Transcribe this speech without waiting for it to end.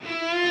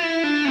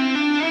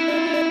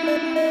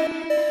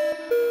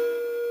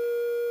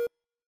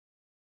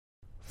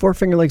For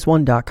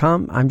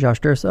FingerLakes1.com, I'm Josh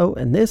Durso,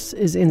 and this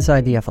is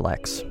Inside the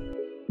FLX.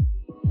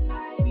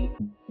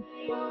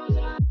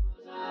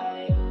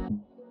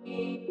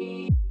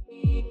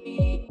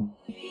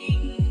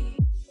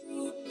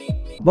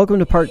 Welcome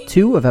to part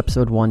 2 of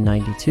episode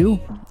 192.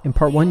 In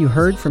part 1, you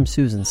heard from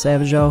Susan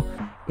Savageau.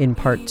 In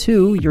part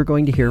 2, you're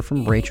going to hear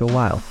from Rachel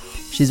Weil.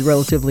 She's a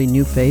relatively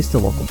new face to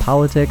local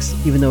politics,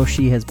 even though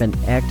she has been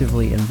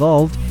actively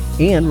involved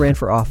and ran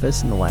for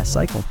office in the last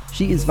cycle.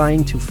 She is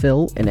vying to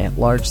fill an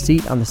at-large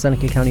seat on the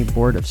Seneca County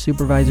Board of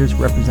Supervisors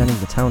representing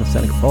the town of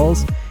Seneca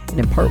Falls. And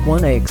in part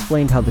 1, I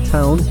explained how the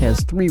town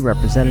has 3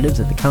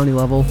 representatives at the county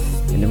level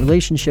and the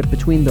relationship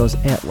between those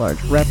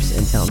at-large reps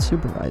and town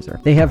supervisor.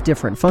 They have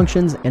different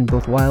functions, and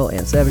both Weil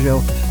and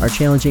Savageau are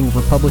challenging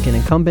Republican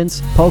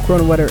incumbents. Paul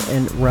Kronewetter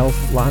and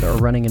Ralph Lott are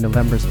running in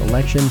November's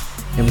election,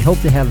 and we hope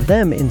to have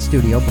them in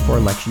studio before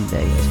Election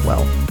Day as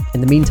well.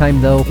 In the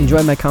meantime, though,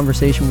 enjoy my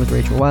conversation with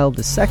Rachel Weil,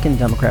 the second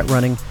Democrat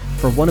running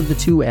for one of the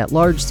 2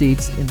 at-large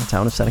seats in the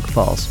town of Seneca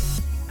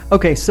Falls.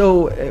 Okay,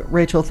 so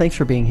Rachel, thanks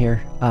for being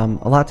here. A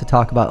lot to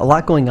talk about, a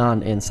lot going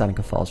on in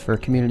Seneca Falls for a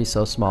community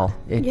so small.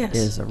 It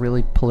is a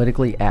really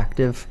politically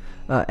active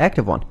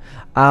one.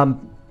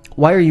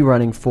 Why are you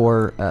running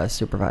for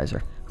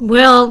supervisor?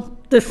 Well,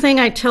 the thing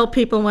I tell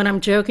people when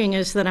I'm joking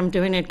is that I'm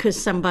doing it because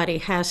somebody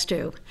has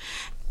to.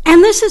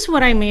 And this is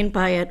what I mean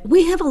by it.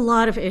 We have a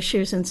lot of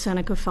issues in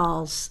Seneca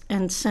Falls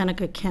and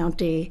Seneca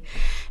County.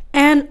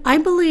 And I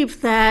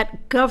believe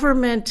that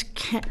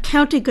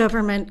county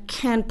government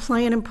can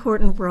play an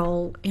important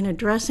role in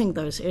addressing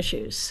those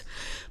issues.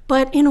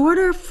 But in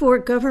order for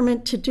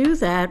government to do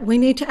that, we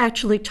need to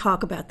actually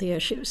talk about the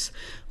issues.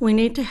 We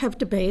need to have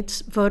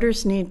debates.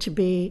 Voters need to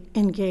be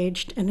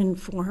engaged and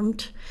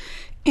informed.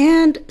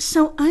 And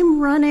so I'm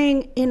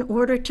running in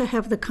order to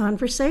have the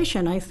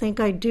conversation. I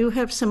think I do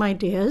have some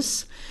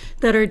ideas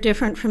that are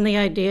different from the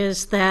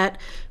ideas that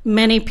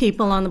many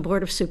people on the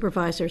Board of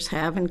Supervisors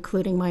have,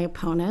 including my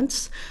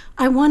opponents.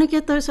 I want to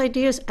get those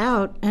ideas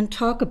out and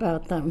talk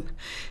about them.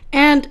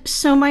 And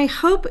so my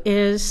hope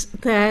is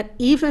that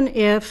even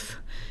if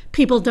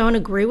people don't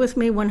agree with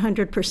me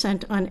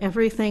 100% on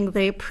everything,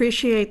 they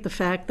appreciate the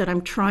fact that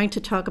I'm trying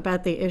to talk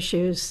about the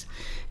issues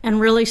and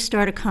really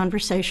start a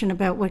conversation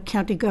about what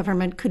county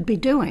government could be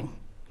doing.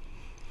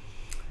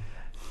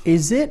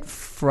 Is it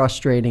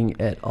frustrating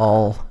at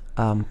all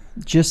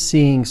just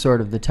seeing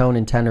sort of the tone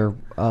and tenor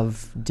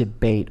of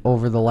debate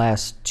over the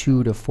last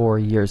 2 to 4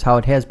 years, how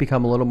it has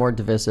become a little more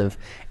divisive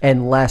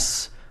and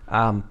less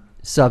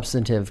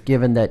substantive,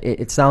 given that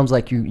it sounds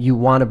like you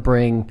want to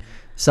bring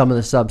some of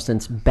the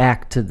substance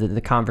back to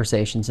the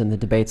conversations and the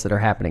debates that are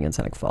happening in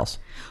Seneca Falls?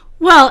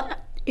 Well,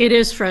 it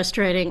is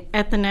frustrating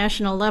at the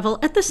national level.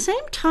 At the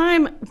same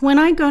time, when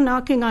I go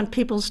knocking on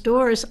people's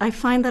doors, I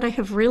find that I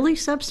have really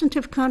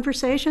substantive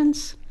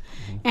conversations.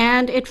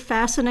 And it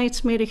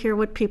fascinates me to hear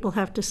what people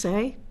have to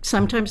say.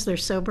 Sometimes they're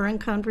sobering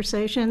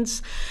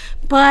conversations.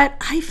 But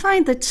I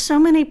find that so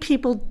many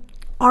people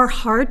are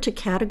hard to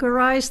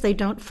categorize. They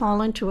don't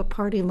fall into a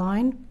party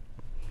line.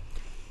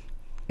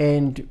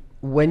 And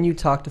when you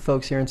talk to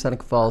folks here in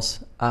Seneca Falls,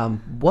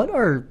 what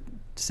are,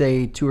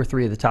 say, 2 or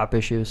 3 of the top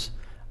issues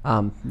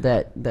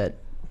that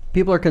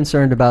people are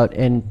concerned about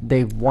and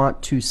they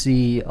want to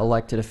see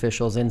elected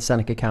officials in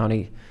Seneca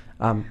County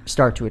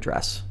start to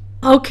address?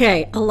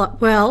 Okay,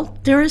 well,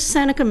 there is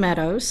Seneca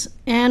Meadows,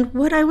 and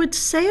what I would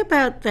say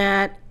about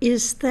that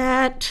is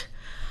that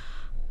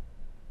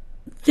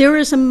there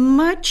is a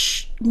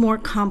much more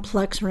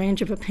complex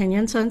range of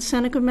opinions on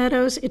Seneca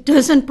Meadows. It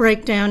doesn't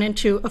break down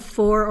into a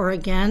for or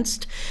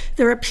against.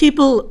 There are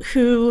people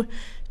who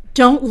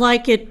don't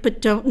like it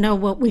but don't know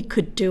what we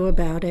could do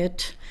about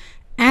it.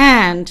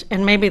 And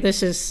maybe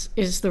this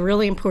is the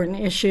really important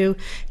issue,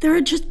 there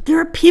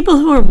are people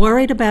who are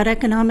worried about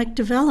economic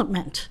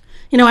development.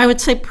 You know, I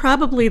would say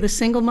probably the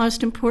single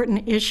most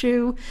important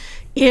issue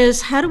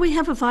is how do we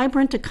have a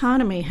vibrant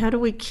economy? How do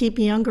we keep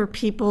younger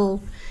people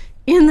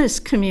in this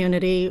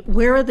community?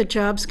 Where are the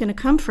jobs going to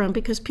come from?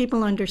 Because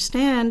people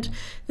understand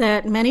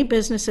that many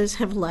businesses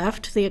have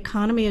left, the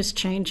economy is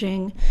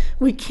changing,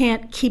 we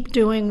can't keep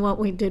doing what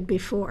we did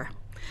before.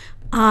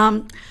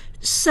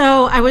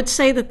 So I would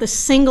say that the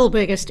single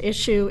biggest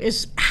issue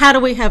is how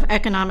do we have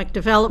economic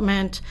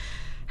development?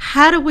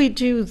 How do we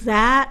do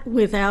that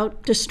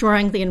without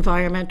destroying the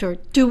environment? Or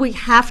do we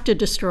have to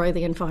destroy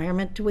the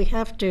environment? Do we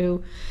have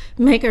to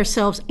make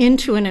ourselves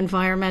into an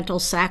environmental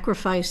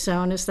sacrifice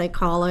zone, as they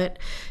call it,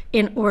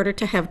 in order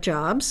to have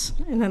jobs?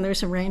 And then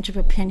there's a range of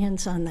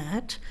opinions on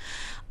that.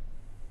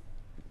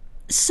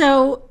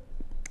 So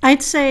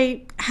I'd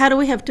say, how do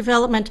we have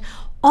development?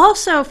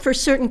 Also, for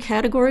certain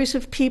categories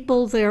of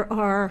people, there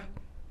are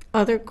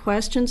other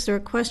questions. There are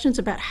questions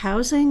about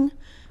housing,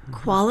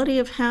 quality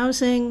of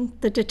housing,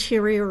 the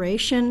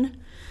deterioration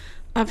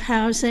of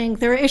housing.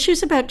 There are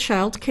issues about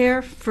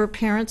childcare for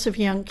parents of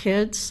young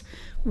kids.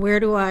 Where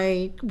do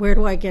I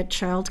get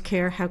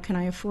childcare? How can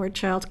I afford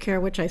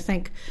childcare? Which I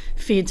think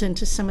feeds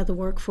into some of the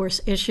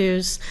workforce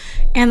issues.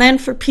 And then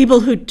for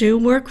people who do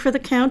work for the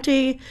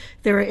county,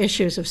 there are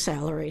issues of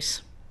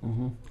salaries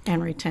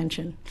and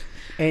retention.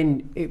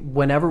 And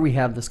whenever we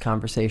have this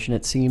conversation,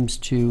 it seems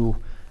to,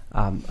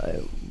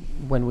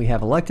 when we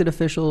have elected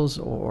officials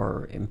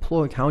or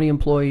county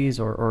employees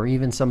or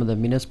even some of the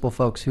municipal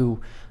folks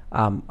who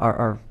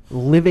are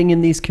living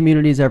in these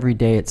communities every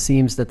day, it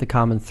seems that the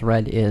common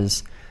thread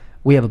is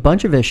we have a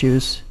bunch of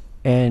issues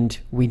and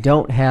we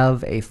don't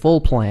have a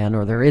full plan,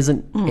 or there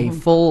isn't a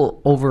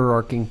full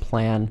overarching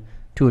plan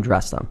to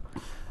address them.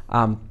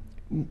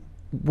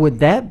 Would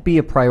that be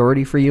a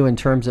priority for you in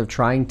terms of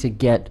trying to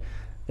get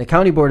the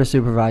County Board of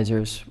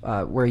Supervisors,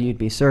 where you'd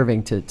be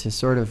serving, to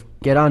sort of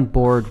get on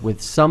board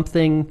with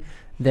something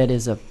that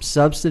is a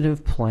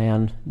substantive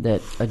plan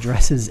that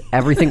addresses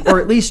everything, or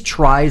at least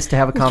tries to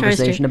have a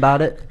conversation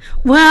about it?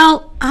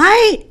 Well,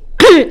 I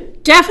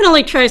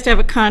definitely tries to have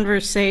a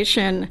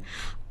conversation.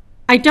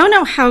 I don't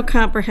know how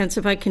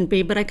comprehensive I can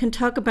be, but I can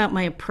talk about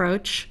my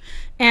approach.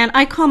 And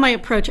I call my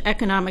approach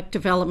economic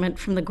development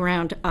from the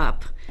ground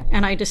up.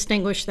 And I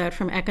distinguish that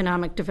from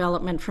economic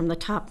development from the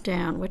top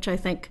down, which I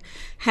think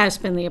has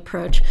been the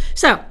approach.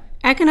 So,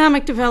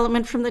 economic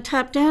development from the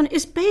top down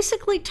is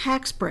basically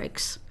tax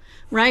breaks,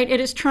 right?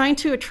 It is trying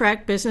to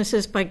attract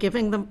businesses by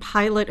giving them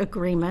pilot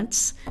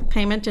agreements,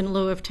 payment in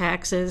lieu of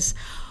taxes.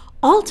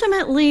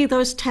 Ultimately,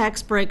 those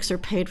tax breaks are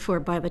paid for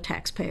by the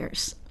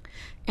taxpayers,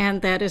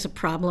 and that is a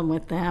problem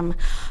with them.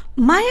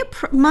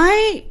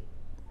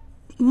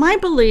 My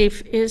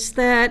belief is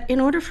that in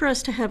order for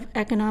us to have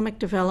economic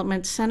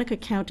development, Seneca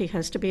County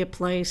has to be a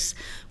place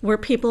where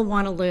people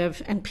want to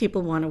live and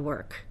people want to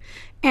work.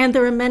 And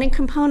there are many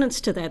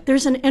components to that.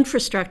 There's an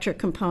infrastructure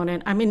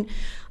component. I mean,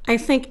 I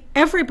think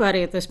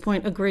everybody at this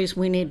point agrees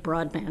we need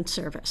broadband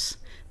service,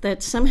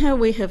 that somehow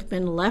we have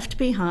been left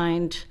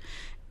behind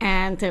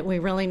and that we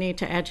really need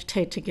to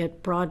agitate to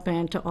get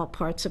broadband to all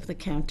parts of the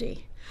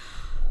county.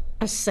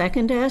 A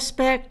second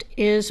aspect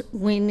is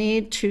we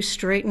need to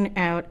straighten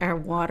out our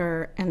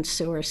water and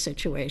sewer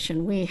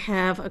situation. We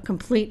have a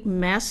complete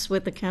mess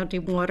with the county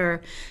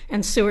water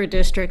and sewer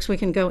districts. We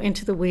can go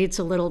into the weeds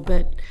a little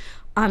bit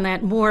on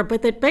that more,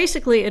 but that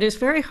basically it is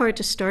very hard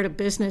to start a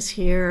business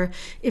here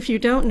if you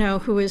don't know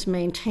who is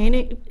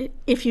maintaining,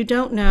 if you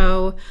don't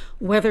know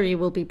whether you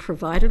will be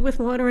provided with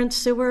water and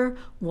sewer,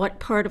 what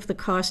part of the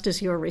cost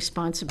is your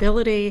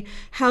responsibility,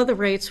 how the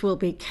rates will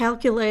be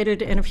calculated,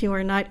 and if you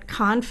are not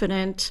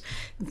confident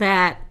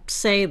that,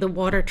 say, the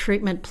water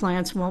treatment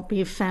plants won't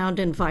be found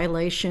in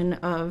violation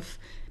of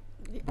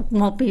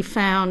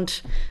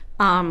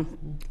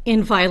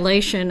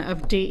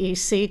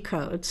DEC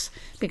codes,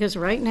 because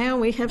right now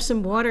we have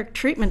some water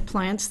treatment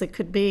plants that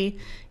could be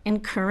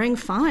incurring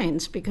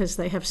fines because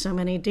they have so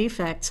many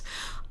defects.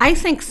 I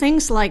think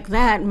things like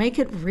that make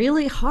it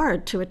really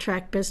hard to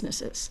attract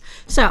businesses.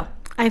 So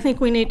I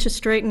think we need to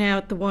straighten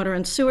out the water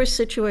and sewer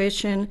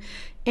situation.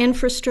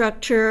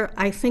 Infrastructure,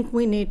 I think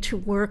we need to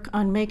work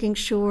on making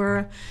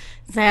sure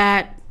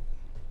that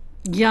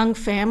young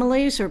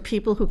families or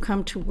people who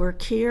come to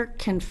work here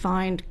can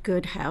find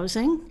good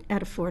housing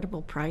at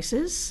affordable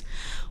prices.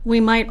 We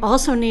might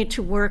also need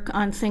to work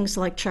on things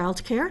like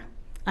childcare.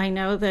 I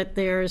know that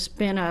there's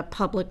been a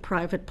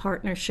public-private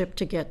partnership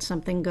to get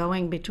something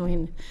going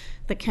between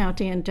the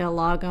county and Del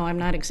Lago. I'm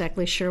not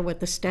exactly sure what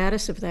the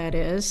status of that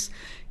is.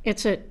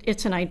 It's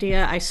an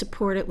idea I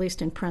support, at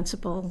least in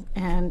principle,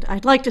 and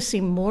I'd like to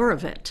see more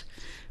of it.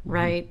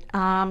 Right,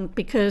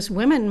 because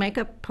women make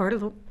up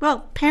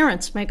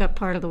parents make up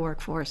part of the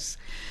workforce.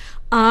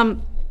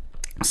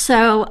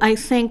 So I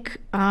think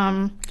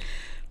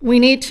we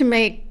need to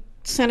make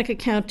Seneca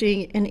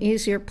County an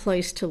easier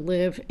place to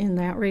live in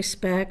that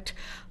respect.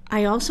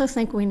 I also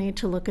think we need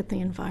to look at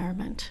the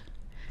environment,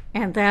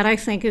 and that I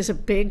think is a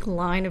big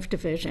line of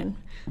division.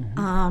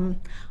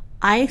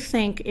 I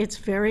think it's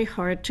very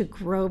hard to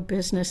grow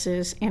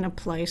businesses in a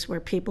place where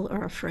people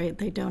are afraid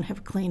they don't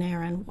have clean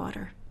air and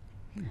water.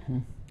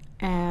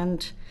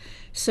 And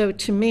so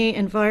to me,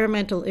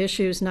 environmental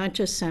issues, not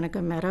just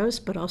Seneca Meadows,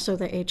 but also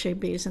the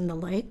HABs in the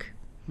lake,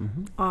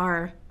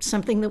 are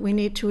something that we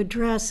need to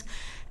address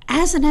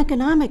as an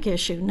economic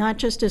issue, not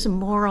just as a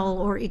moral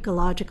or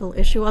ecological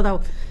issue,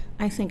 although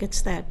I think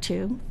it's that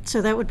too.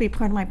 So that would be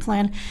part of my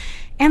plan.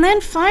 And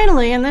then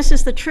finally, and this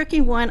is the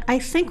tricky one, I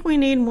think we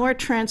need more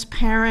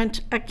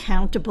transparent,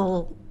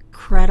 accountable,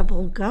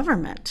 credible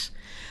government.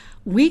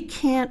 We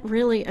can't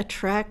really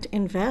attract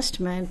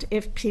investment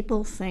if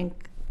people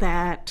think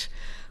that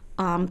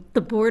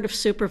the Board of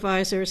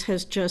Supervisors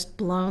has just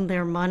blown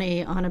their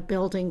money on a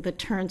building that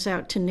turns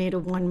out to need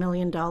a $1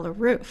 million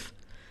roof,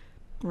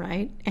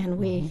 right? And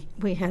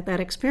we had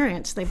that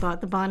experience. They bought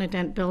the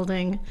Bonadent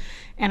building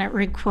and it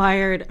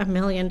required a $1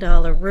 million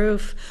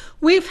roof.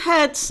 We've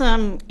had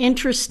some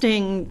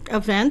interesting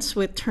events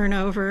with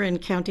turnover in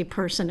county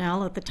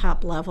personnel at the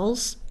top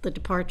levels, the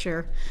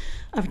departure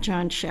of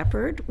John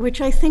Shepard,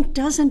 which I think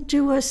doesn't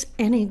do us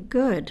any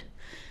good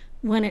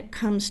when it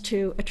comes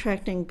to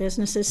attracting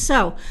businesses.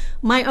 So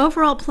my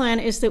overall plan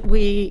is that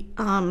we,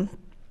 and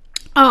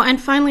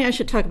finally I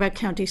should talk about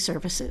county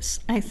services.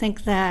 I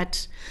think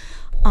that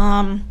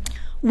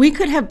we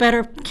could have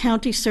better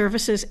county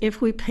services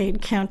if we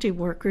paid county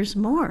workers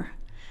more.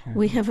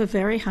 We have a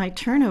very high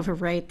turnover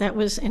rate. That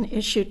was an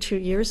issue 2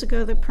 years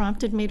ago that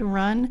prompted me to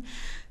run.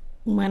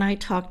 When I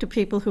talk to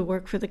people who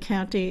work for the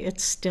county,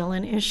 it's still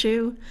an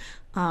issue.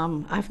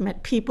 I've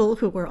met people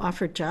who were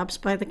offered jobs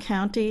by the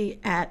county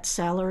at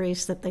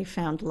salaries that they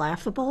found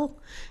laughable,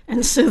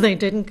 and so they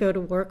didn't go to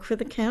work for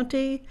the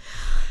county.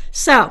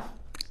 So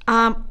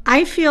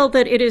I feel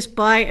that it is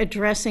by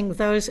addressing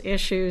those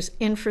issues,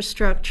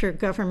 infrastructure,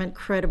 government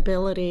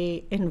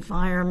credibility,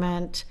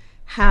 environment,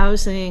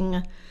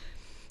 housing,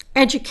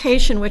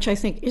 education, which I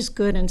think is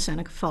good in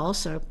Seneca Falls,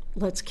 so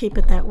let's keep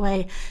it that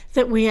way,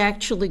 that we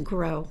actually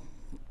grow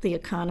the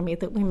economy,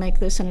 that we make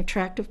this an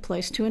attractive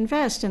place to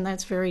invest. And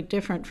that's very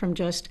different from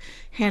just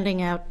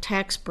handing out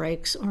tax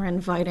breaks or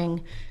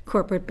inviting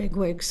corporate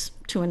bigwigs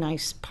to a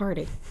nice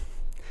party.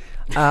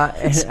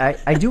 And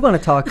I do want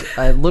to talk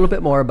a little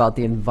bit more about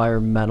the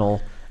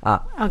environmental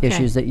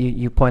issues that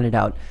you pointed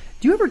out.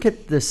 Do you ever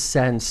get the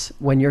sense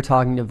when you're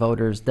talking to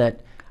voters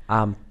that,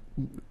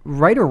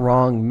 right or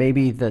wrong,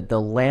 maybe the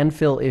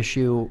landfill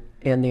issue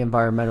in the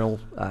environmental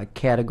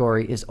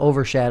category is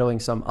overshadowing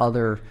some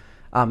other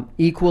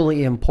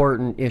equally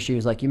important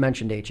issues, like you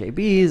mentioned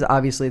HABs,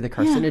 obviously the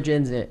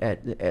carcinogens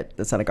at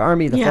the Seneca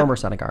Army, the former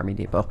Seneca Army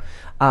Depot.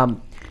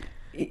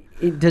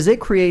 Does it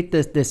create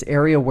this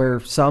area where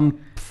some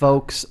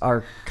folks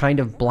are kind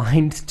of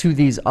blind to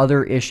these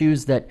other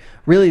issues that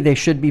really they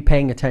should be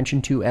paying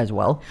attention to as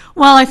well?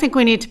 Well, I think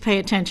we need to pay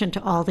attention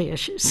to all the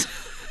issues.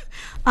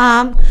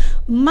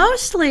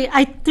 Mostly,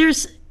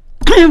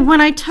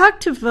 when I talk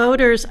to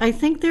voters, I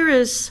think there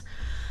is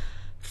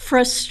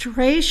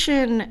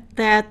frustration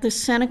that the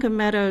Seneca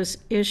Meadows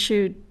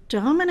issue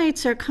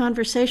dominates our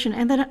conversation,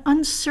 and that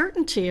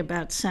uncertainty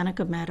about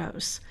Seneca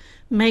Meadows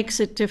makes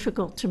it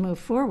difficult to move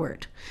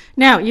forward.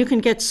 Now, you can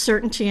get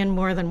certainty in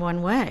more than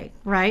one way,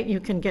 right? You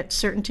can get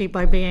certainty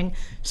by being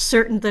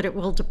certain that it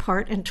will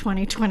depart in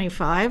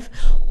 2025,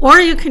 or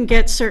you can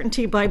get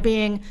certainty by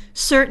being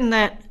certain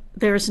that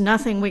there's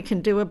nothing we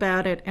can do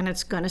about it and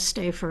it's going to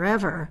stay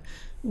forever,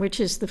 which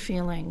is the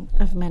feeling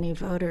of many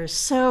voters.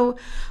 So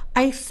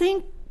I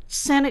think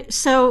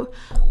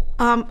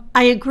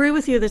I agree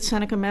with you that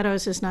Seneca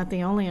Meadows is not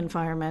the only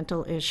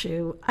environmental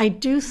issue. I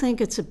do think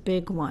it's a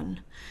big one.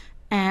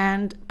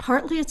 And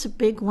partly it's a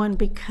big one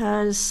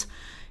because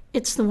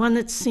it's the one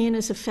that's seen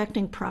as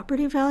affecting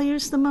property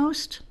values the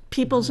most,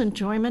 people's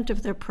enjoyment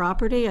of their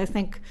property. I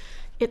think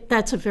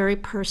that's a very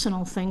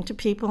personal thing to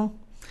people.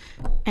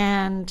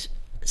 And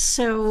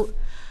so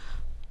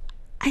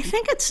I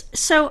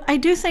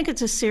do think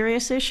it's a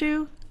serious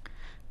issue,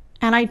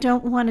 and I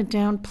don't want to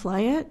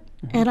downplay it.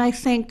 And I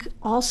think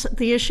also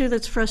the issue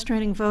that's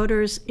frustrating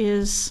voters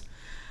is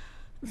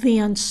the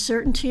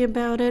uncertainty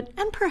about it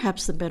and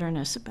perhaps the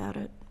bitterness about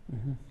it.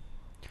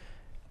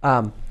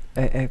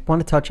 I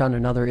want to touch on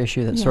another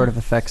issue that sort of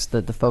affects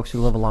the folks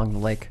who live along the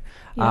lake.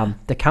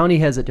 The county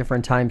has at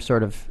different times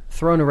sort of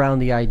thrown around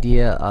the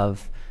idea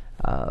of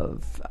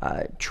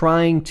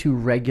trying to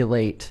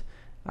regulate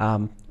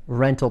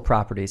rental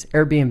properties,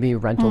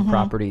 Airbnb rental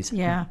properties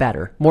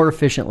better, more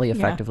efficiently,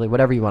 effectively,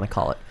 whatever you want to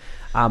call it.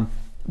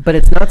 But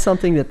it's not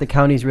something that the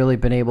county's really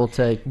been able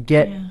to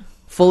get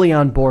fully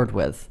on board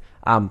with.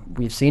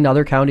 We've seen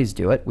other counties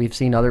do it. We've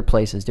seen other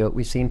places do it.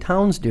 We've seen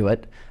towns do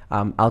it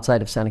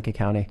outside of Seneca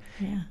County.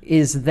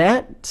 Is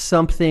that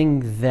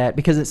something that,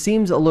 because it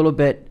seems a little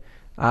bit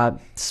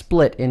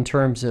split in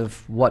terms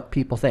of what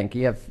people think.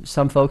 You have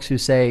some folks who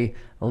say,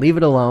 leave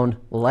it alone,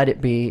 let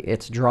it be.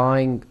 It's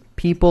drawing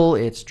people,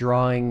 it's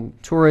drawing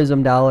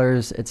tourism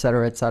dollars, et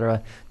cetera, et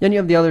cetera. Then you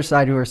have the other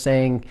side who are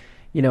saying,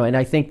 and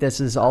I think this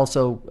is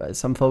also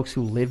some folks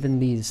who live in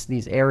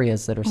these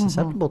areas that are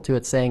susceptible to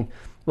it saying,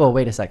 well,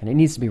 wait a second, it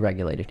needs to be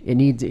regulated.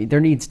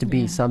 There needs to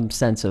be some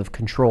sense of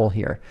control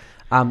here.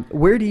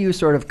 Where do you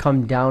sort of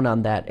come down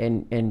on that?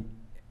 And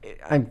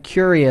I'm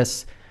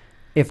curious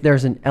if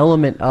there's an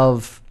element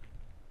of,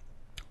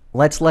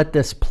 let's let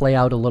this play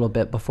out a little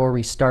bit before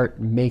we start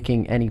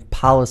making any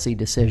policy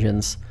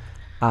decisions,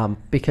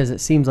 because it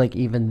seems like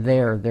even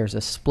there's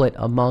a split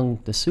among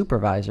the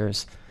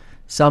supervisors.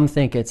 Some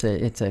think it's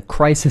a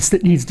crisis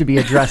that needs to be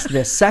addressed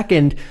this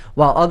second,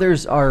 while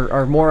others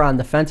are more on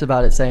the fence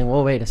about it, saying,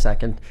 well, wait a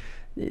second,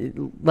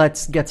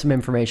 let's get some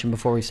information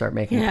before we start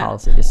making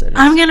policy decisions.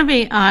 I'm going to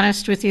be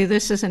honest with you.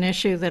 This is an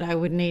issue that I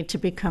would need to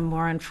become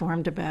more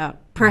informed about,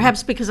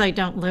 perhaps because I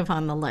don't live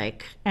on the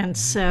lake. And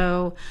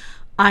so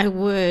I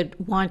would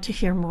want to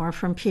hear more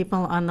from people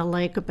on the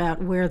lake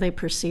about where they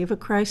perceive a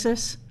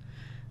crisis.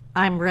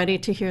 I'm ready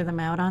to hear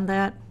them out on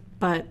that.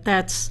 But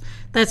that's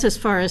as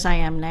far as I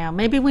am now.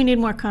 Maybe we need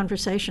more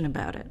conversation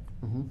about it.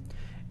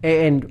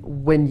 And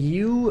when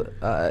you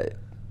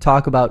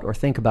talk about or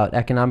think about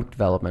economic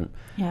development,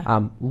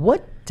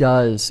 what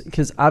does,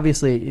 because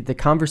obviously the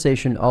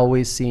conversation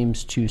always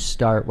seems to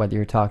start, whether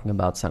you're talking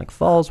about Seneca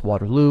Falls,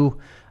 Waterloo,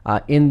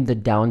 in the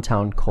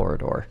downtown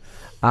corridor.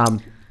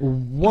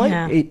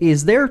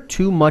 Is there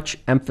too much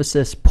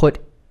emphasis put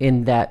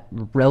in that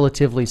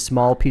relatively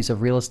small piece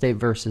of real estate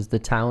versus the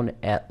town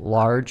at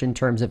large in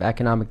terms of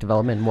economic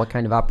development and what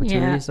kind of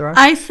opportunities there are?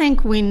 I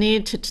think we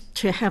need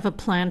to have a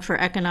plan for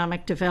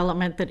economic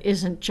development that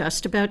isn't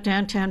just about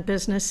downtown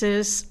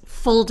businesses.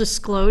 Full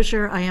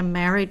disclosure, I am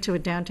married to a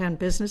downtown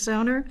business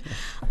owner,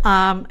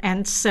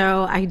 and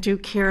so I do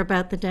care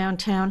about the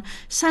downtown.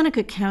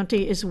 Seneca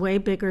County is way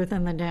bigger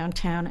than the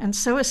downtown, and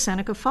so is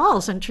Seneca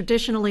Falls, and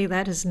traditionally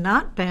that has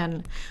not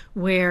been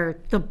where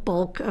the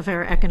bulk of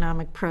our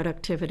economic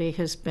productivity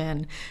has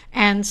been.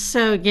 And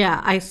so,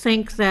 yeah, I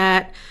think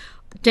that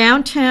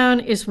downtown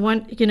is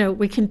one,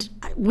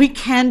 we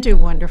can do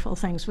wonderful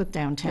things with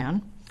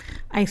downtown.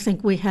 I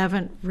think we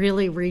haven't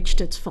really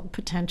reached its full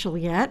potential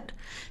yet.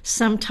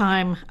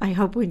 Sometime I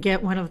hope we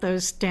get one of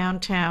those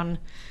downtown,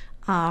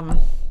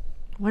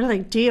 what are they,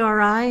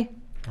 DRI?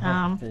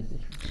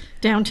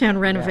 Downtown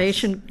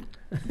renovation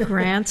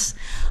grants.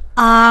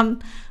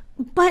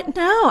 But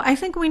no, I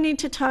think we need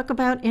to talk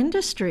about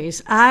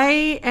industries.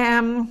 I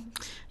am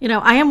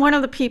one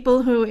of the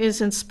people who is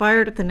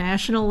inspired at the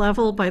national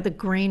level by the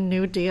Green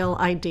New Deal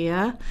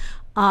idea,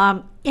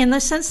 in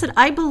the sense that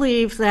I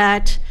believe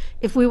that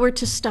if we were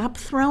to stop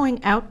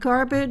throwing out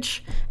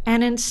garbage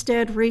and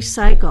instead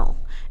recycle,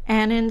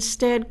 and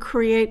instead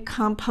create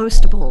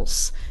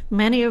compostables,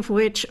 many of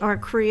which are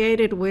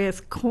created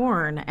with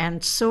corn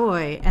and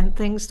soy and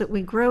things that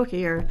we grow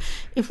here.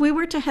 If we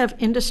were to have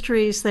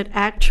industries that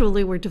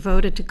actually were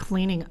devoted to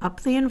cleaning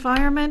up the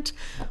environment,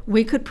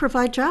 we could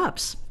provide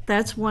jobs.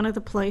 That's one of the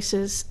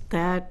places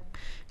that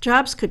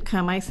jobs could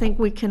come. I think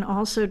we can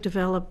also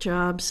develop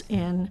jobs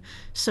in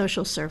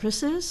social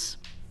services,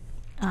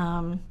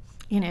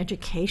 in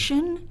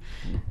education.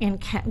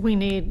 We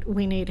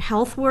need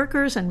health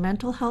workers and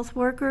mental health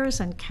workers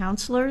and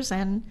counselors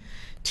and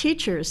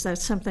teachers.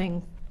 That's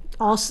something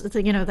also,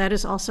 that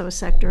is also a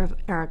sector of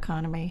our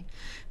economy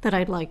that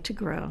I'd like to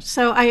grow.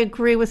 So I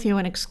agree with you,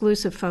 an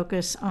exclusive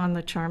focus on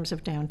the charms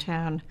of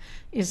downtown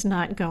is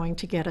not going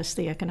to get us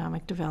the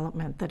economic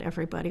development that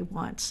everybody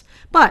wants,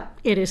 but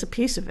it is a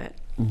piece of it.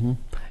 Mm-hmm.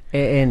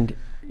 And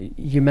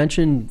you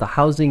mentioned the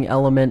housing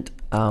element,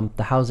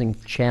 the housing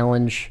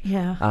challenge,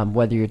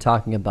 whether you're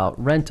talking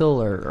about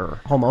rental or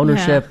home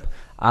ownership.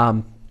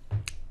 Yeah.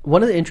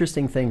 One of the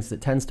interesting things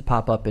that tends to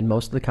pop up in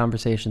most of the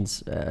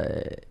conversations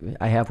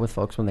I have with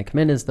folks when they come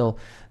in is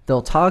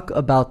they'll talk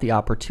about the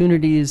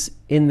opportunities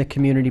in the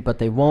community, but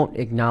they won't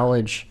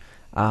acknowledge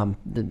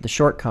the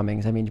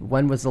shortcomings. I mean,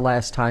 when was the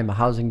last time a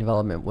housing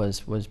development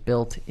was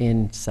built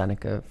in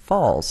Seneca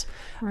Falls?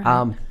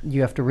 Right.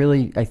 You have to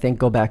really, I think,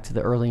 go back to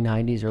the early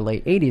 90s or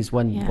late 80s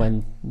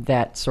when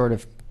that sort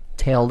of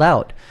tailed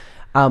out.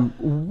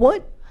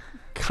 What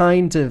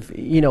kind of,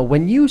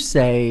 when you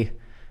say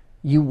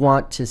you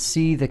want to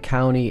see the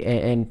county,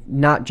 and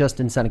not just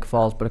in Seneca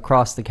Falls, but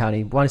across the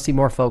county, want to see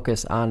more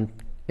focus on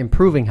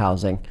improving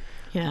housing,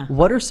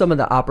 what are some of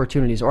the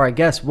opportunities, or I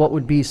guess what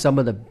would be some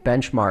of the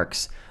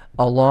benchmarks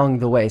along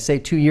the way, say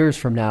 2 years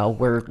from now,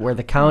 where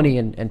the county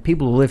and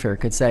people who live here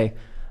could say,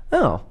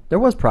 oh, there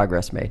was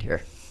progress made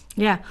here?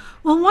 Yeah.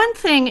 Well, one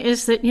thing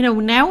is that,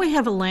 now we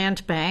have a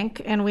land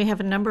bank and we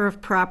have a number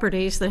of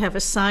properties that have a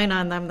sign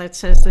on them that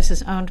says this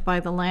is owned by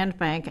the land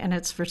bank and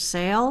it's for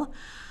sale.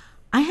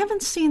 I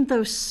haven't seen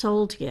those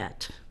sold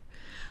yet.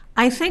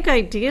 I think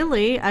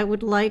ideally I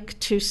would like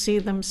to see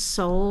them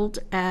sold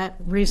at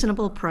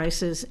reasonable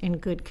prices in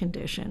good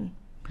condition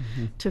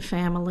to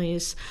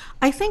families.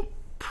 I think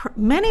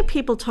many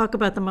people talk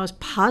about the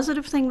most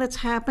positive thing that's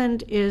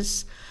happened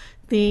is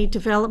the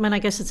development, I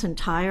guess it's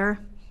entire,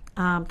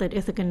 that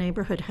Ithaca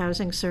Neighborhood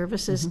Housing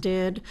Services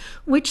did,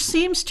 which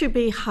seems to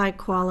be high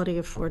quality,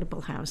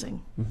 affordable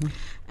housing.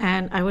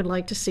 And I would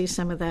like to see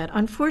some of that.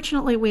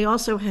 Unfortunately, we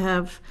also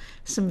have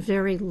some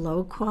very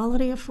low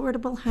quality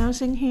affordable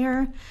housing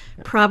here,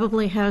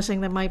 probably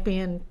housing that might be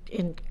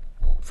in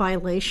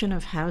violation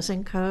of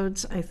housing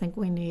codes. I think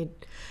we need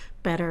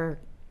better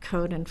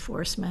code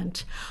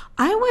enforcement.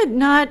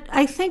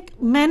 I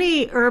think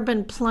many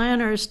urban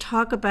planners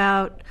talk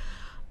about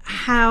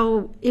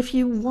how if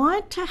you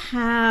want to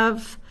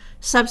have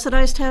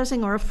subsidized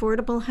housing or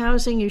affordable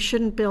housing, you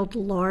shouldn't build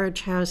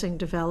large housing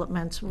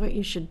developments. What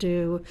you should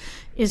do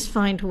is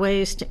find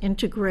ways to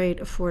integrate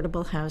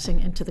affordable housing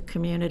into the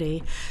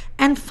community.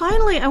 And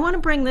finally, I want to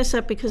bring this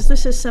up because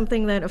this is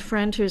something that a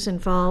friend who's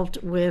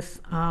involved with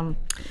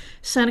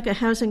Seneca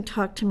Housing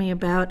talked to me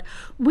about.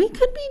 We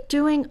could be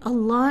doing a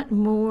lot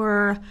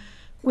more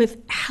with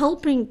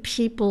helping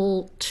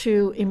people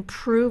to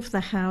improve the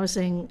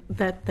housing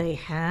that they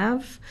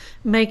have,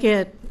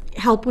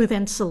 help with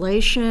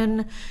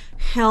insulation,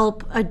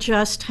 help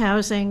adjust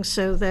housing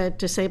so that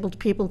disabled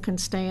people can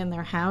stay in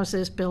their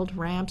houses, build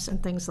ramps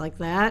and things like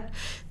that.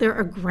 There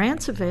are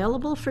grants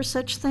available for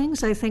such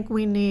things. I think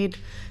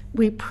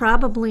we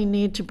probably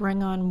need to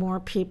bring on more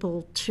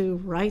people to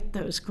write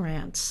those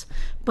grants.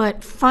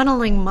 But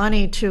funneling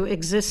money to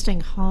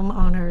existing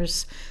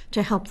homeowners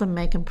to help them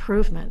make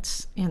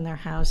improvements in their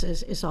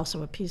houses is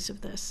also a piece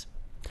of this.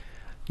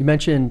 You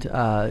mentioned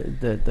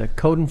the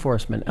code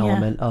enforcement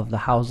element of the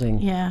housing,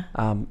 Yeah.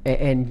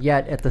 And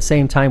yet at the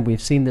same time,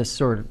 we've seen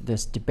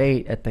this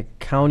debate at the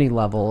county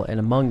level and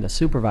among the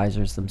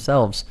supervisors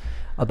themselves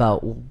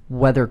about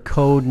whether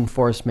code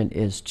enforcement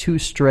is too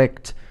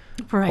strict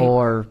Right.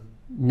 or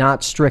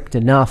not strict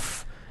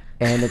enough.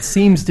 And it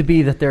seems to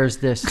be that there's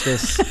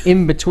this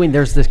in between.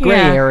 There's this gray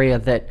Yeah. area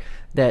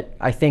that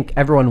I think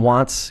everyone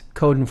wants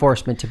code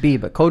enforcement to be,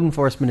 but code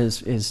enforcement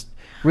is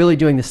really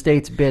doing the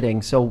state's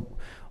bidding. So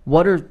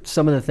what are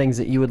some of the things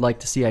that you would like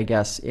to see, I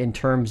guess, in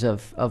terms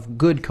of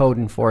good code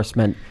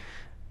enforcement,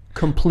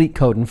 complete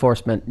code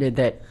enforcement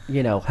that,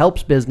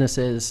 helps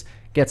businesses,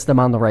 gets them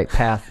on the right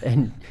path,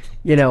 and,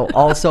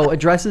 also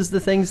addresses the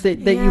things that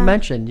you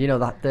mentioned,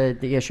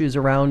 the issues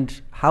around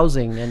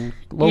housing and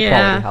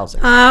low-quality housing?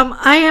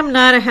 I am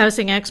not a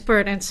housing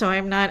expert, and so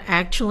I'm not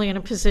actually in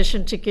a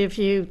position to give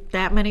you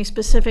that many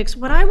specifics.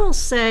 What I will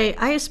say,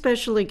 I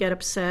especially get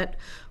upset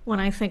when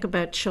I think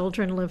about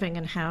children living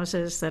in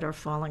houses that are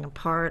falling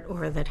apart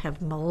or that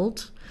have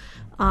mold,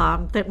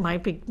 that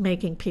might be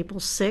making people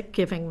sick,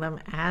 giving them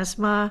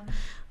asthma,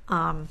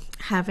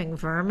 having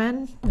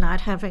vermin,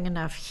 not having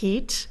enough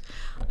heat.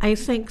 I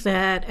think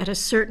that at a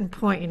certain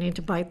point you need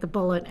to bite the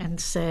bullet and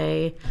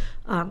say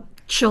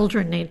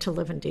children need to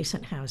live in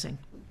decent housing.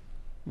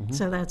 Mm-hmm.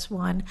 So that's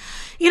one.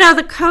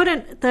 The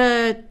code,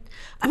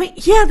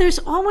 there's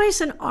always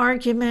an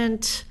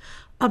argument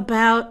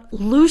about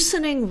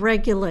loosening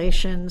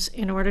regulations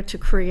in order to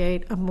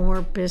create a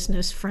more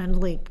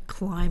business-friendly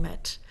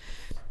climate.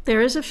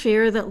 There is a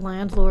fear that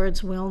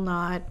landlords will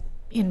not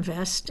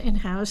invest in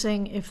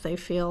housing if they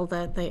feel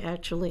that they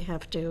actually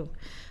have to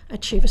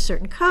achieve a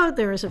certain code.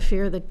 There is a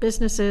fear that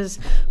businesses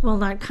will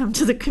not come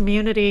to the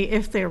community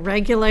if they're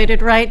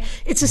regulated right.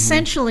 It's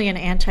essentially an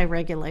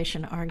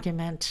anti-regulation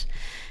argument.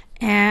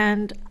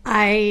 And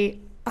I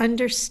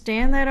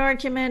understand that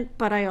argument,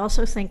 but I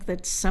also think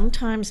that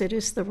sometimes it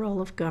is the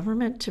role of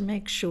government to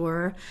make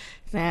sure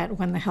that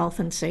when the health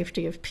and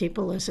safety of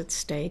people is at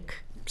stake,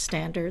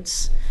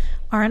 standards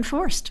are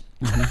enforced.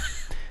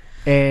 Mm-hmm.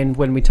 And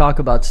when we talk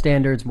about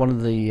standards, one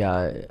of the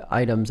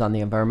items on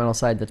the environmental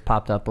side that's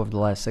popped up over the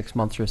last 6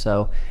 months or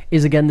so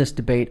is, again, this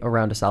debate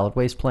around a solid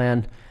waste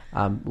plan,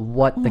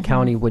 what the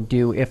county would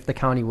do if the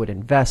county would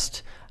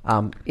invest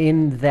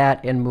in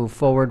that and move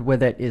forward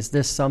with it. Is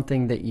this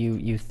something that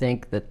you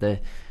think that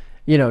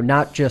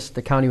not just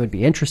the county would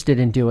be interested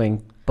in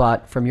doing,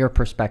 but from your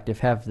perspective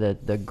have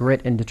the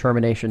grit and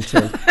determination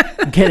to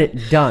get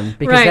it done?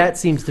 Because Right. that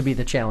seems to be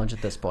the challenge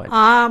at this point.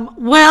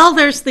 Well,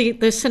 there's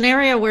the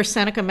scenario where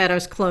Seneca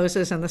Meadows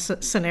closes and the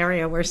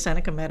scenario where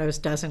Seneca Meadows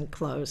doesn't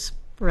close,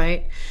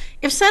 right?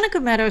 If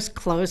Seneca Meadows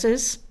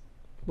closes,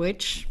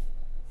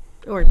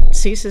 or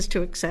ceases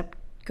to accept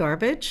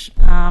garbage,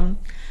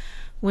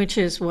 which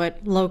is what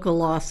Local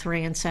Law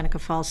 3 in Seneca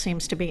Falls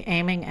seems to be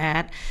aiming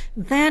at,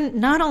 then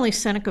not only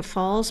Seneca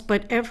Falls,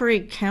 but every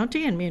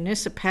county and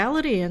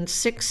municipality in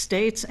 6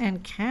 states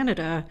and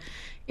Canada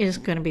is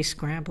going to be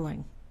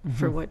scrambling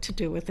for what to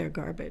do with their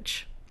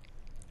garbage.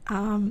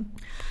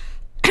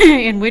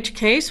 In which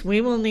case, we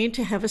will need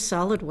to have a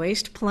solid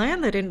waste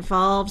plan that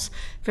involves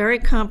very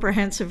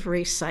comprehensive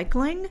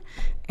recycling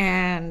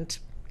and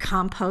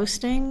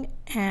composting,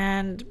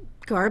 and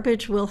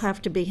garbage will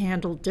have to be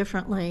handled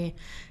differently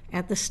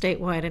at the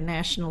statewide and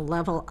national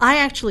level. I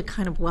actually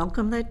kind of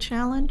welcome that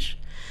challenge,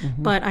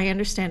 but I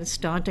understand it's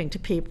daunting to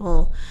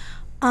people.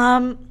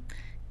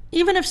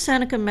 Even if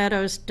Seneca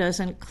Meadows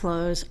doesn't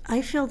close,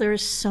 I feel there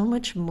is so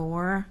much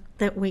more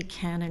that we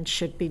can and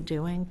should be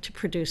doing to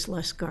produce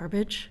less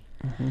garbage.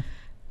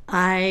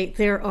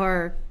 There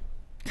are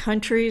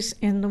countries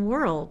in the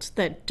world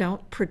that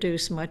don't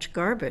produce much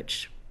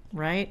garbage,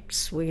 right?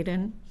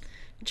 Sweden,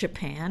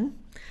 Japan.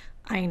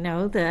 I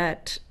know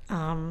that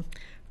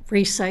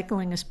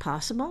recycling is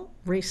possible.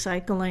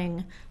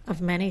 Recycling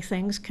of many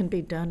things can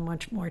be done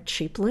much more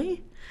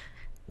cheaply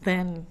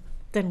than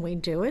we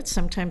do it.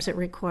 Sometimes it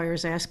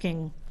requires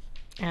asking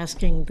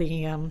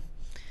the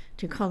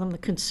do you call them the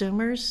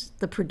consumers,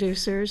 the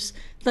producers?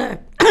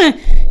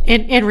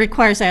 It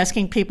requires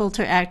asking people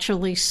to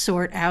actually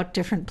sort out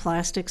different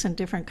plastics and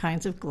different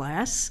kinds of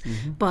glass,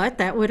 but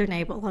that would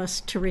enable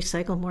us to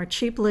recycle more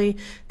cheaply.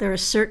 There are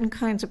certain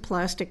kinds of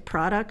plastic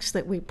products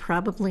that we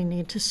probably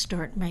need to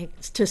stop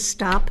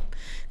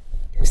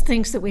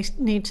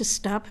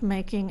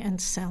making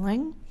and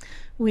selling.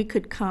 We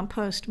could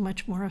compost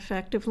much more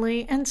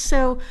effectively. And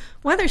so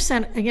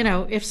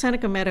if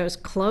Seneca Meadows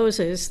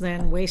closes,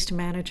 then waste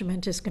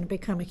management is going to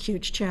become a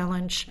huge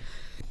challenge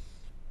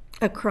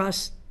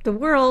across the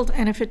world.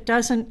 And if it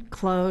doesn't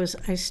close,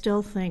 I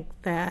still think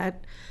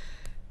that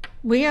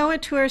we owe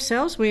it to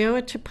ourselves, we owe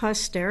it to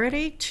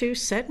posterity to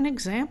set an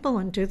example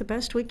and do the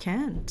best we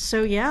can.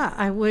 So yeah,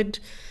 I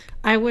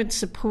would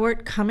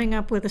support coming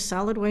up with a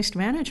solid waste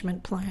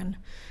management plan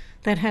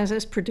that has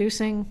us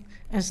producing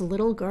as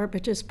little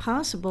garbage as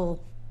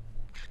possible.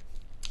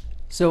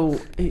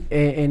 So,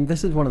 and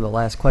this is one of the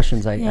last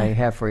questions I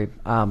have for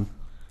you.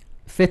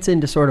 Fits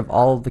into sort of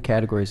all of the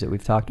categories that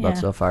we've talked about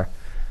so far.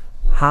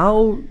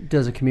 How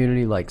does a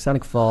community like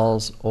Seneca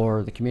Falls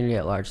or the community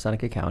at large,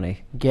 Seneca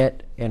County,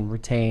 get and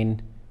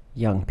retain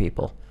young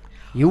people?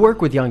 You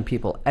work with young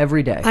people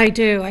every day. I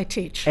do. I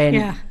teach. And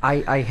Yeah.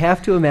 I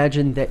have to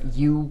imagine that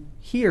you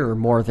hear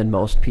more than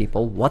most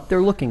people what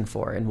they're looking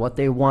for and what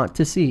they want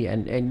to see,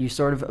 and you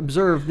sort of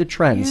observe the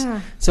trends.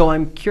 Yeah. So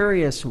I'm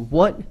curious,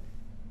 what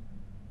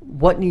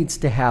needs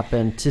to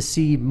happen to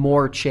see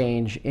more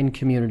change in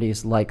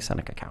communities like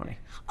Seneca County?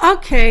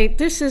 Okay,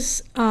 this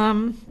is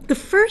the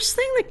first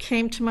thing that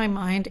came to my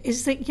mind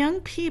is that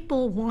young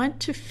people want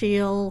to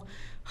feel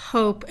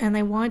hope, and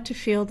they want to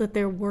feel that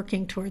they're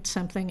working towards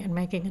something and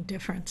making a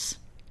difference.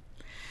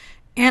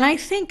 And I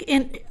think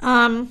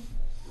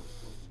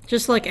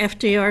just like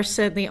FDR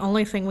said, the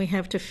only thing we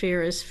have to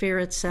fear is fear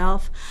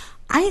itself.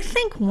 I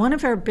think one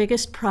of our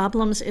biggest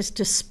problems is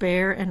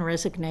despair and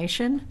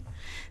resignation.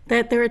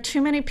 That there are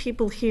too many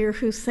people here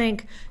who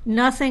think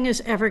nothing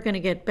is ever going to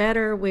get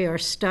better. We are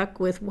stuck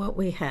with what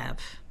we have.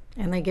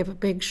 And they give a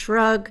big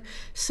shrug,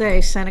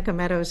 say Seneca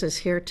Meadows is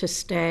here to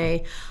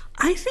stay.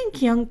 I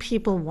think young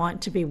people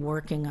want to be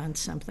working on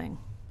something.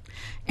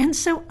 And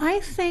so I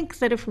think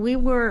that if we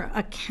were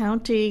a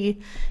county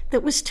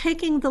that was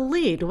taking the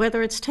lead,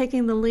 whether it's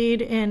taking the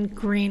lead in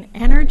green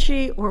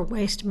energy or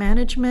waste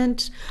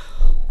management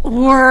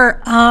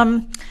or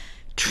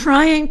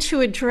trying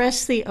to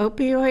address the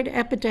opioid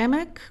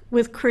epidemic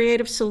with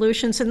creative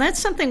solutions, and that's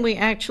something we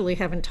actually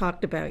haven't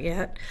talked about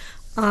yet.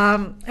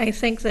 I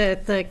think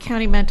that the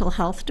county mental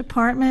health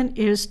department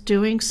is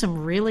doing some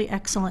really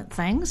excellent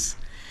things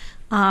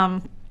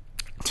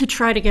to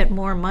try to get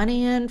more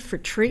money in for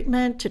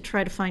treatment, to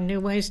try to find new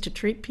ways to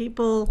treat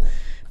people,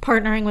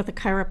 partnering with a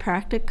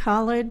chiropractic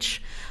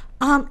college.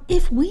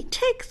 If we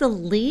take the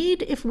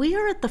lead, if we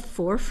are at the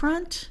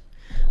forefront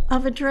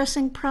of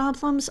addressing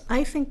problems,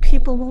 I think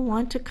people will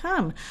want to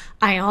come.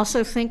 I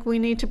also think we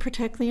need to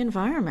protect the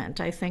environment.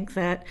 I think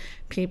that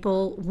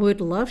people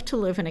would love to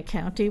live in a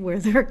county where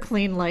there are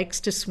clean lakes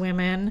to swim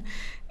in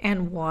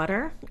and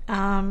water.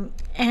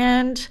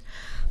 And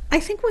I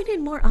think we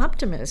need more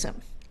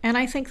optimism. And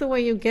I think the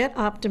way you get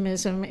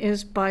optimism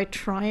is by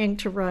trying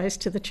to rise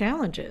to the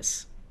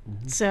challenges.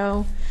 Mm-hmm.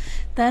 So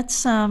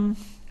that's...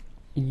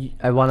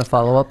 I want to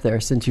follow up there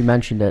since you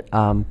mentioned it.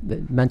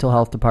 The mental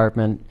health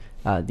department,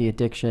 the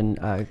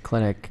addiction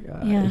clinic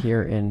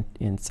here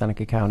in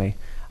Seneca County,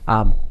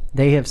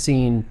 they have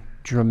seen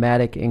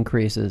dramatic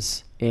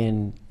increases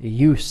in the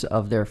use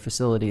of their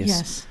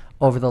facilities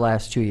over the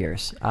last 2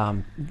 years.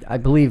 I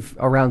believe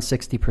around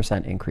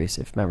 60% increase,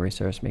 if memory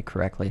serves me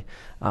correctly.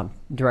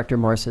 Director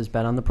Morse has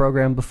been on the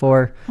program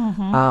before.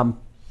 Mm-hmm.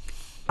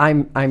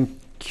 I'm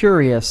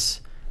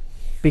curious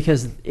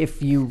because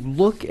if you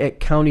look at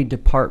county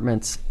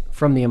departments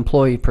from the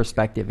employee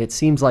perspective, it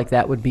seems like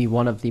that would be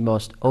one of the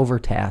most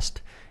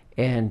overtasked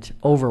and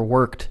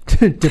overworked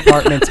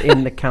departments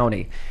in the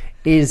county.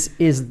 Is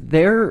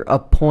there a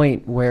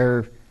point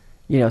where,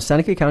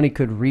 Seneca County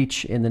could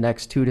reach in the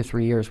next 2 to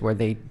 3 years where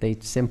they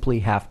simply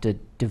have to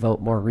devote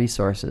more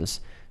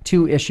resources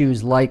to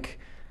issues like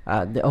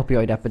the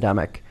opioid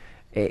epidemic,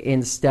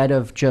 instead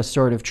of just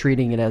sort of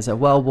treating it as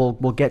we'll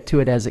get to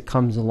it as it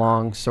comes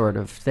along sort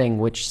of thing,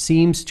 which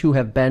seems to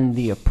have been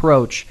the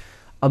approach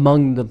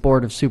among the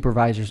Board of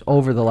Supervisors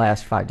over the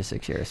last 5 to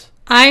 6 years?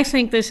 I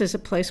think this is a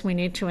place we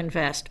need to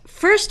invest.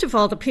 First of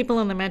all, the people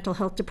in the mental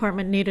health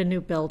department need a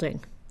new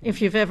building. If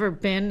you've ever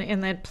been in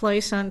that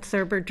place on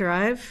Thurber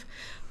Drive,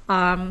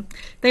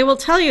 they will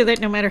tell you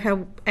that no matter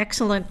how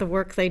excellent the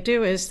work they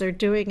do is, they're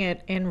doing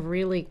it in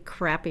really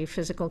crappy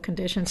physical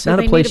conditions. It's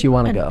not a place you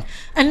want to go.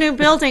 A new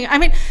building. I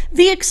mean,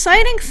 the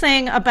exciting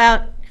thing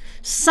about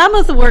some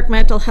of the work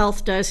mental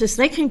health does is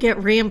they can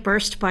get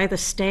reimbursed by the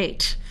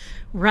state,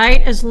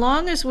 right? As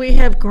long as we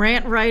have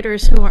grant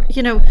writers who are,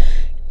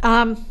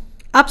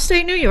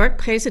 upstate New York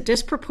pays a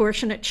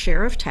disproportionate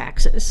share of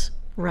taxes,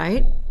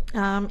 right?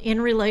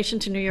 In relation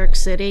to New York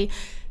City.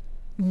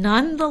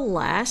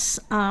 Nonetheless,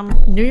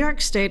 New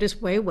York State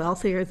is way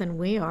wealthier than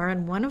we are,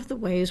 and one of the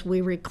ways we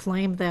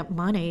reclaim that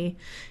money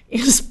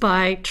is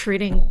by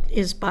treating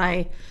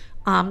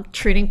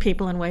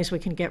people in ways we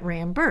can get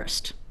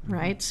reimbursed,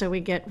 right? So we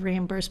get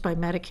reimbursed by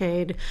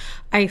Medicaid.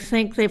 I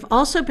think they've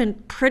also been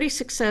pretty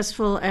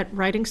successful at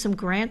writing some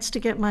grants to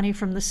get money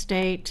from the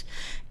state,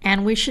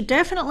 and we should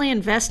definitely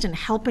invest in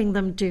helping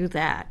them do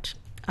that.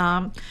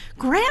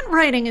 Grant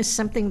writing is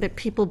something that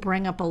people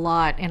bring up a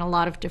lot in a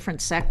lot of different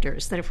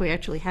sectors, that if we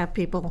actually have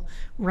people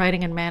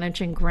writing and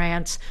managing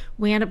grants,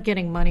 we end up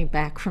getting money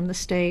back from the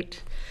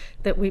state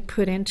that we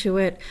put into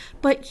it.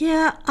 But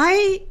yeah,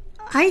 I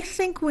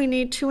think we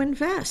need to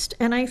invest.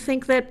 And I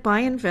think that by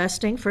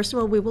investing, first of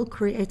all, we will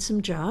create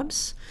some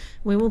jobs.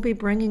 We will be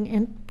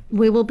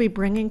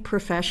bringing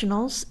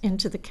professionals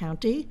into the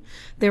county.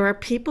 There are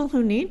people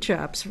who need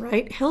jobs,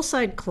 right?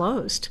 Hillside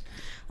closed.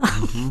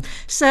 Mm-hmm.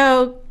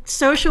 So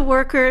social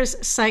workers,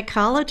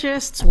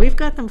 psychologists, we've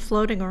got them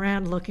floating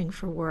around looking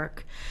for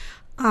work.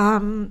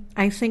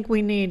 I think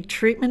we need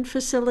treatment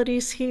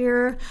facilities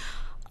here.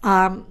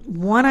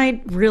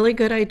 One really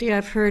good idea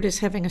I've heard is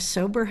having a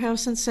sober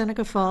house in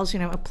Seneca Falls,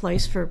 a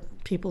place for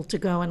people to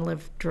go and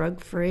live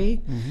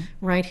drug-free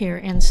right here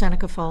in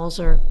Seneca Falls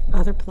or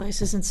other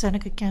places in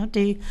Seneca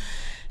County.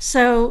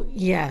 So,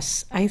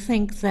 yes, I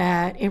think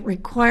that it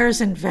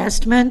requires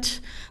investment.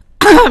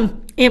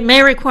 It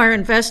may require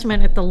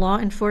investment at the law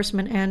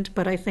enforcement end,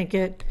 but I think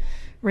it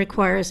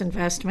requires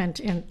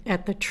investment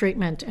at the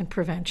treatment and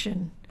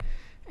prevention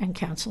and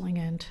counseling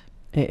end.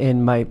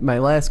 And my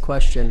last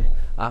question,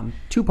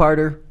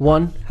 two-parter.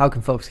 One, how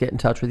can folks get in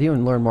touch with you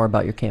and learn more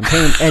about your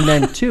campaign? And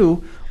then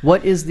two,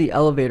 what is the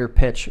elevator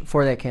pitch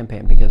for that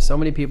campaign? Because so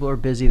many people are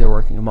busy, they're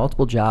working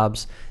multiple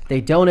jobs.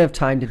 They don't have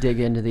time to dig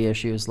into the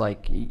issues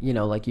like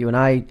you and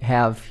I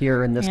have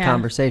here in this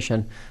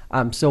conversation.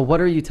 So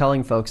what are you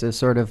telling folks as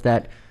sort of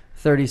that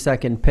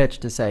 30-second pitch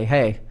to say,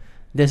 hey,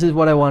 this is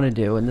what I want to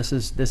do, and this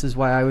is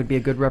why I would be a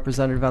good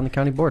representative on the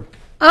county board?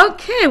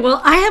 Okay,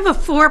 well, I have a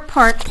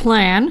 4-part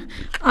plan,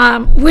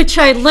 which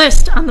I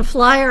list on the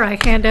flyer I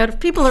hand out. If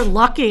people are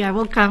lucky, I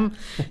will come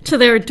to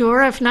their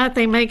door. If not,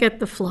 they may get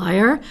the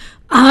flyer.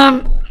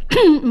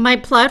 My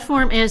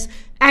platform is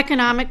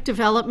economic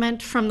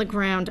development from the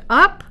ground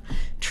up,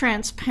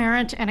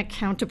 transparent and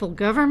accountable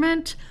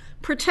government,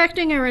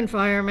 protecting our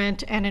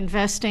environment, and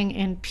investing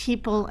in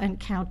people and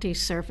county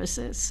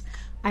services.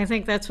 I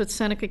think that's what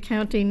Seneca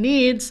County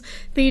needs.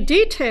 The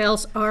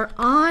details are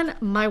on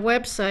my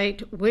website,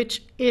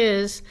 which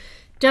is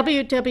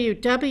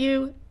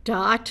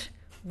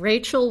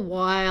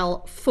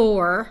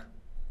www.rachelwile4,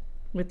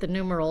 with the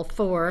numeral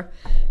 4,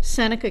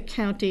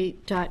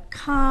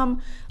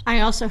 senecacounty.com. I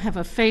also have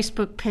a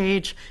Facebook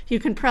page. You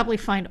can probably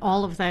find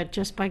all of that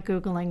just by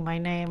Googling my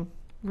name,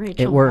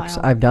 Rachel It works.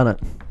 Weil. I've done it.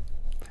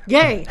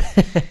 Yay!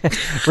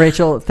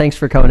 Rachel, thanks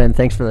for coming in.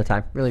 Thanks for the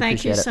time. Really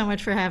appreciate it. Thank you so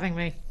much for having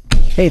me.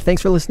 Hey,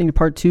 thanks for listening to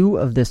part 2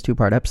 of this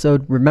 2-part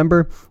episode.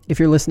 Remember, if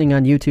you're listening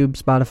on YouTube,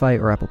 Spotify,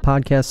 or Apple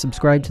Podcasts,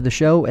 subscribe to the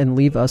show and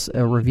leave us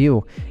a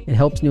review. It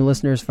helps new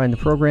listeners find the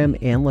program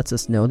and lets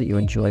us know that you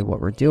enjoy what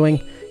we're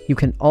doing. You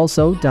can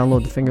also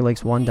download the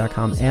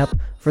FingerLakes1.com app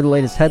for the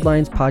latest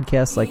headlines,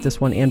 podcasts like this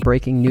one, and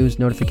breaking news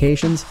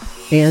notifications.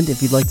 And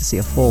if you'd like to see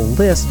a full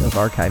list of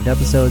archived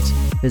episodes,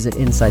 visit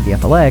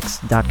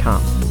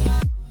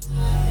InsideTheFLX.com.